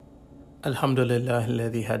الحمد لله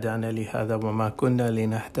الذي هدانا لهذا وما كنا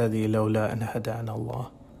لنهتدي لولا أن هدانا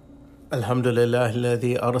الله. الحمد لله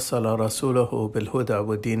الذي أرسل رسوله بالهدى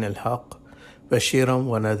ودين الحق بشيرا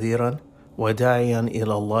ونذيرا وداعيا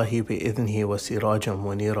إلى الله بإذنه وسراجا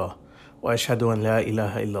منيرا، وأشهد أن لا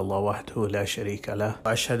إله إلا الله وحده لا شريك له،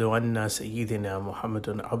 وأشهد أن سيدنا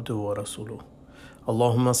محمد عبده ورسوله.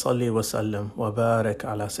 اللهم صل وسلم وبارك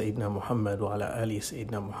على سيدنا محمد وعلى آل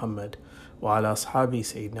سيدنا محمد وعلى أصحاب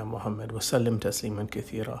سيدنا محمد وسلم تسليما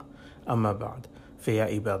كثيرا. أما بعد، فيا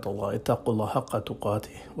عباد الله اتقوا الله حق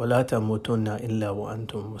تقاته ولا تموتن إلا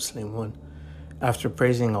وأنتم مسلمون. After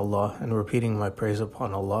praising Allah and repeating my praise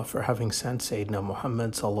upon Allah for having sent Sayyidina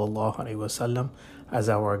Muhammad sallallahu alaihi wasallam as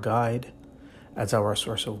our guide, as our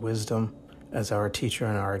source of wisdom, as our teacher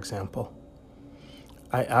and our example,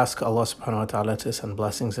 I ask Allah subhanahu wa ta'ala to send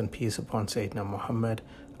blessings and peace upon Sayyidina Muhammad.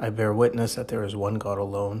 I bear witness that there is one God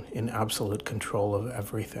alone in absolute control of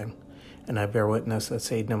everything. And I bear witness that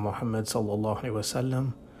Sayyidina Muhammad sallallahu alaihi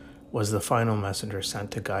wasallam was the final messenger sent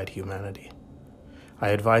to guide humanity. I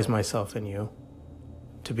advise myself and you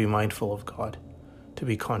to be mindful of God, to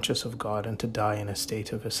be conscious of God, and to die in a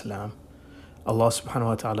state of Islam. Allah subhanahu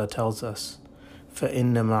wa ta'ala tells us,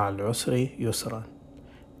 فَإِنَّ مَعَ الْعُسْرِ يُسْرًا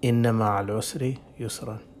إِنَّ مَعَ الْعُسْرِ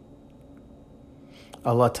يُسْرًا.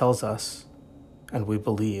 Allah tells us, and we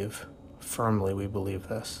believe, firmly we believe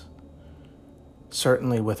this,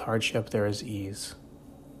 certainly with hardship there is ease.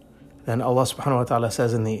 Then Allah subhanahu wa ta'ala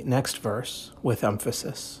says in the next verse, with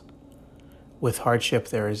emphasis, with hardship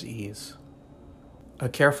there is ease. A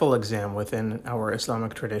careful exam within our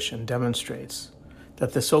Islamic tradition demonstrates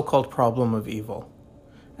that the so-called problem of evil,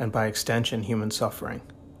 and by extension human suffering,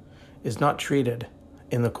 is not treated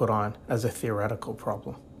in the Quran as a theoretical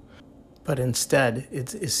problem, but instead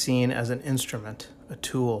it is seen as an instrument, a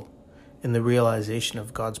tool, in the realization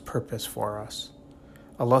of God's purpose for us.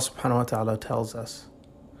 Allah subhanahu wa ta'ala tells us,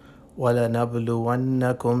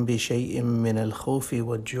 وَلَنَبْلُوَنَّكُمْ بِشَيْءٍ مِّنَ الْخَوْفِ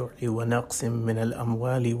وَالْجُوعِ وَنَقْصٍ مِّنَ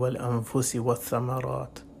الْأَمْوَالِ وَالْأَنفُسِ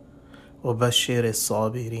وَالثَّمَرَاتِ وَبَشِّرِ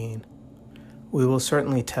الصَّابِرِينَ. We will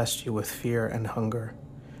certainly test you with fear and hunger,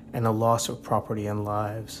 and a loss of property and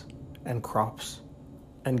lives, and crops,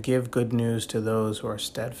 and give good news to those who are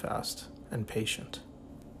steadfast and patient.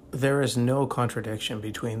 There is no contradiction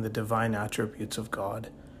between the divine attributes of God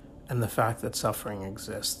and the fact that suffering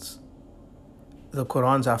exists. The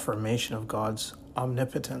Quran's affirmation of God's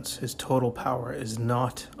omnipotence, His total power, is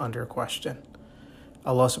not under question.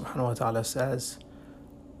 Allah subhanahu wa ta'ala says,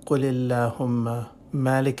 قُلِ اللَّهُمَّ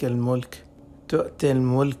مَالِكَ الْمُلْكِ تُؤْتِي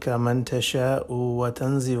الْمُلْكَ مَنْ تَشَاءُ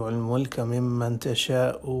وَتَنْزِعُ الْمُلْكَ مِمَّنْ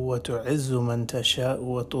تَشَاءُ وَتُعِزُّ مَنْ تَشَاءُ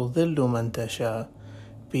وَتُضِلُّ مَنْ تَشَاءُ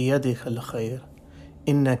بِيَدِكَ الْخَيْرُ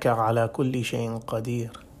إِنَّكَ عَلَى كُلِّ شَيْءٍ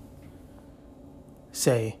قَدِيرٌ.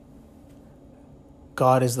 Say,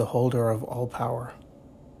 God is the holder of all power.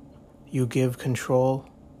 You give control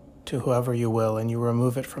to whoever you will, and you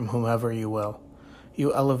remove it from whomever you will.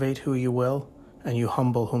 You elevate who you will, and you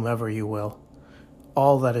humble whomever you will.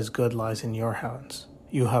 All that is good lies in your hands.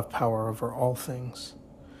 You have power over all things.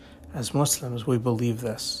 As Muslims, we believe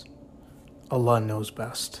this. Allah knows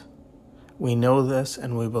best. We know this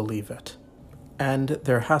and we believe it. And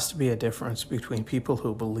there has to be a difference between people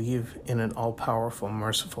who believe in an all-powerful,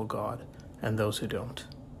 merciful God and those who don't.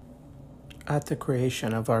 At the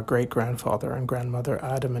creation of our great-grandfather and grandmother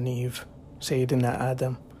Adam and Eve, Sayyidina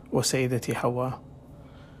Adam wa Sayyidati Hawa,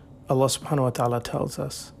 Allah subhanahu wa ta'ala tells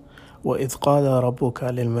us, وَإِذْ قَالَ رَبُّكَ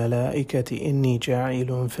لِلْمَلَائِكَةِ إِنِّي جَاعِلٌ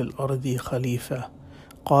فِي الْأَرْضِ خَلِيفَةً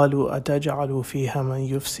قالوا أتجعل فيها من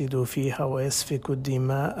يفسد فيها ويسفك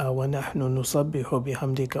الدماء ونحن نسبح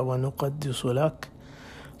بحمدك ونقدس لك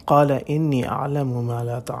قال إني أعلم ما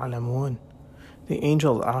لا تعلمون. The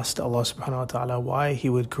angel asked Allah subhanahu wa ta'ala why He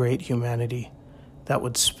would create humanity that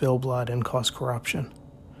would spill blood and cause corruption.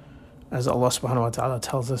 As Allah subhanahu wa ta'ala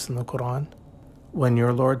tells us in the Quran, when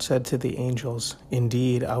your Lord said to the angels,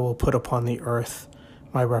 indeed I will put upon the earth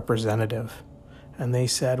my representative, and they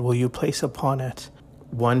said, will you place upon it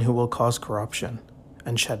one who will cause corruption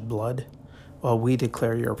and shed blood, while we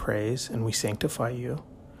declare your praise and we sanctify you?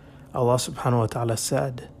 Allah subhanahu wa ta'ala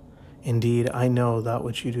said, indeed I know that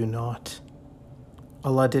which you do not.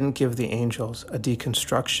 Allah didn't give the angels a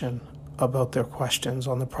deconstruction about their questions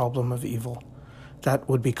on the problem of evil that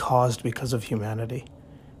would be caused because of humanity.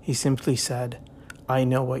 He simply said, I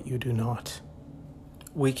know what you do not.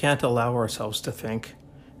 We can't allow ourselves to think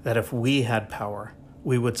that if we had power,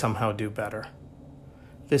 we would somehow do better.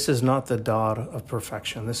 This is not the dar of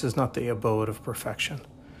perfection. This is not the abode of perfection.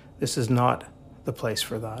 This is not the place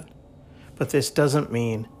for that. But this doesn't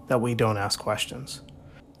mean that we don't ask questions.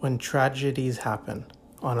 When tragedies happen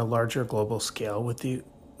on a larger global scale with the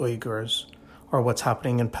Uyghurs, or what's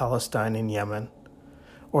happening in Palestine and Yemen,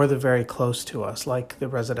 or the very close to us, like the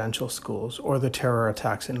residential schools, or the terror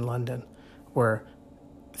attacks in London, where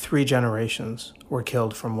 3 generations were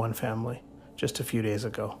killed from one family just a few days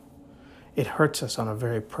ago. It hurts us on a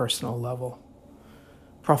very personal level.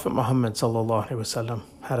 Prophet Muhammad ﷺ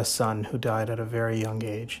had a son who died at a very young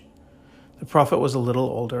age. The Prophet was a little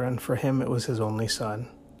older, and for him it was his only son,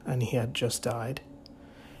 and he had just died.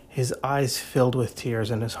 His eyes filled with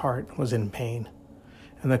tears and his heart was in pain.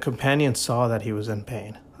 And the companions saw that he was in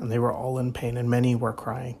pain, and they were all in pain, and many were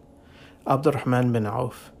crying. Abdurrahman bin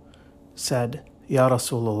Auf said, Ya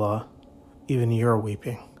Rasulullah, even you're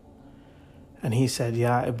weeping. And he said,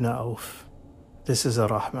 Ya Ibn Auf, this is a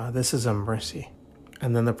rahmah, this is a mercy.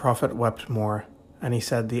 And then the Prophet wept more, and he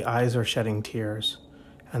said, the eyes are shedding tears,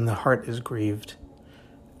 and the heart is grieved,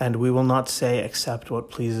 and we will not say except what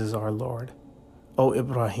pleases our Lord. O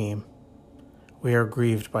Ibrahim, we are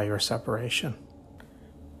grieved by your separation.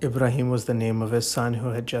 Ibrahim was the name of his son who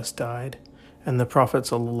had just died, and the Prophet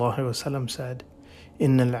ﷺ said,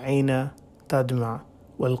 Inna al-ayna tadma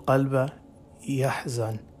wal-qalba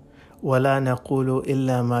yahzan wa la naqulu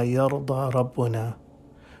illa ma yarda rabbuna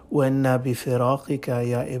wa inna bifiraqika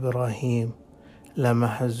ya Ibrahim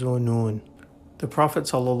lamahzunun. The Prophet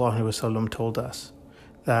ﷺ told us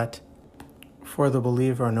that for the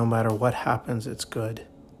believer, no matter what happens, it's good.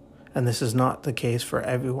 And this is not the case for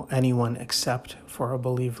anyone except for a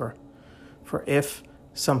believer. For if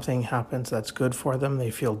something happens that's good for them, they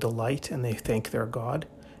feel delight and they thank their God,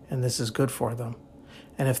 and this is good for them.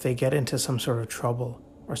 And if they get into some sort of trouble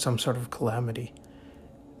or some sort of calamity,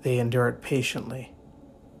 they endure it patiently.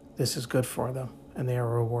 This is good for them, and they are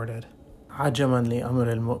rewarded. عجبا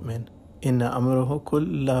لأمر المؤمن إن أمره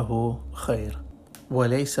كله خير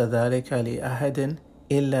وليس ذلك لأحد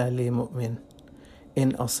إلا لمؤمن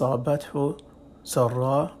إن أصابته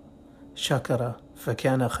سراء شكر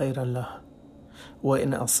فكان خيرا له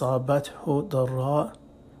وإن أصابته ضراء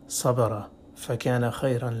صبر فكان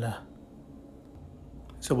خيرا له.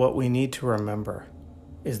 So what we need to remember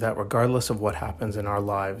is that regardless of what happens in our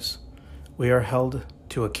lives, we are held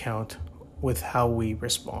to account with how we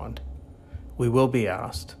respond. We will be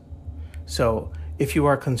asked. So if you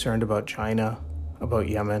are concerned about China, about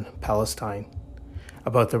Yemen, Palestine,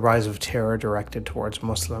 about the rise of terror directed towards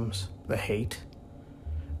Muslims, the hate,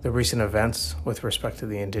 the recent events with respect to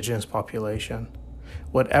the indigenous population,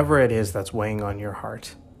 whatever it is that's weighing on your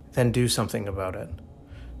heart, then do something about it.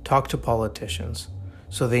 Talk to politicians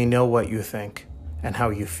so they know what you think and how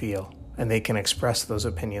you feel, and they can express those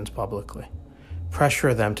opinions publicly.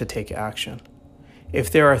 Pressure them to take action.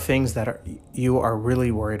 If there are things that you are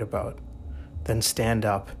really worried about, then stand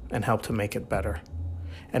up and help to make it better.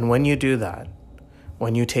 And when you do that,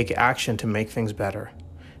 when you take action to make things better,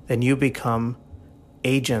 then you become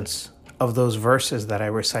agents of those verses that I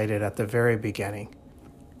recited at the very beginning.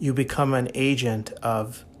 You become an agent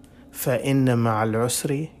of فَإِنَّ مَعَ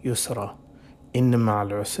الْعُسْرِ يُسْرًا. إِنَّ مَعَ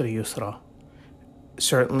الْعُسْرِ يُسْرًا.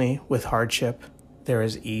 Certainly with hardship there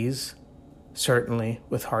is ease. Certainly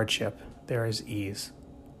with hardship there is ease.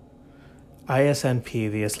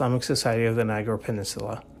 ISNP, the Islamic Society of the Niagara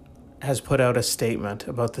Peninsula, has put out a statement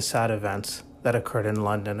about the sad events that occurred in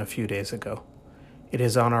London a few days ago. It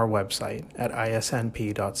is on our website at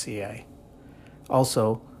isnp.ca.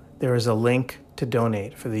 Also, there is a link to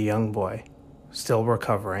donate for the young boy, still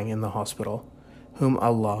recovering in the hospital, whom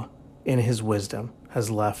Allah, in His wisdom, has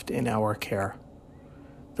left in our care.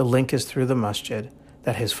 The link is through the masjid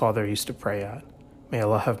that his father used to pray at. May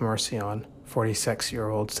Allah have mercy on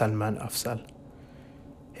 46-year-old Salman Afzal,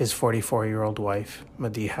 his 44-year-old wife,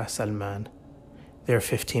 Madiha Salman, their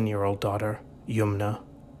 15-year-old daughter, Yumna,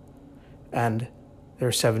 and their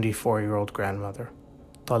 74-year-old grandmother,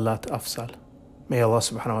 Talat Afzal. May Allah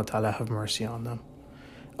subhanahu wa ta'ala have mercy on them.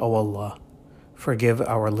 O Allah, forgive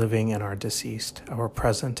our living and our deceased, our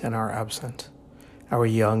present and our absent, our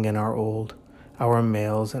young and our old, our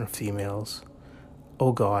males and females.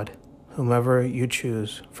 O God, whomever you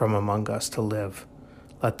choose from among us to live,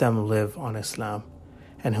 let them live on Islam,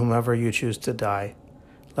 and whomever you choose to die,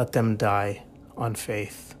 let them die on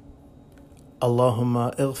faith.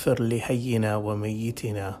 Allahumma ighfir li hayyina wa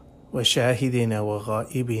mayyitina wa shahidina wa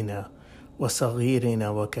ghaibina wa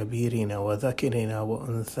saghirina wa kabirina wa dhakirina wa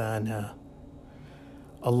unthana.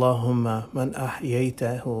 Allahumma man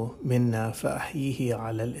ahyaytahu minna fa ahyihi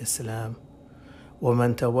ala al-Islam wa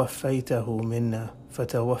man tawaffaytahu minna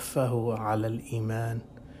fatawaffahu ala al-Iman.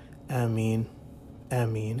 Ameen,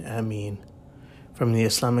 Ameen, Ameen. From the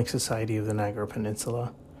Islamic Society of the Niagara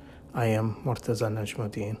Peninsula, I am Murtaza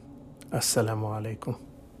Najmuddin. Assalamu alaikum.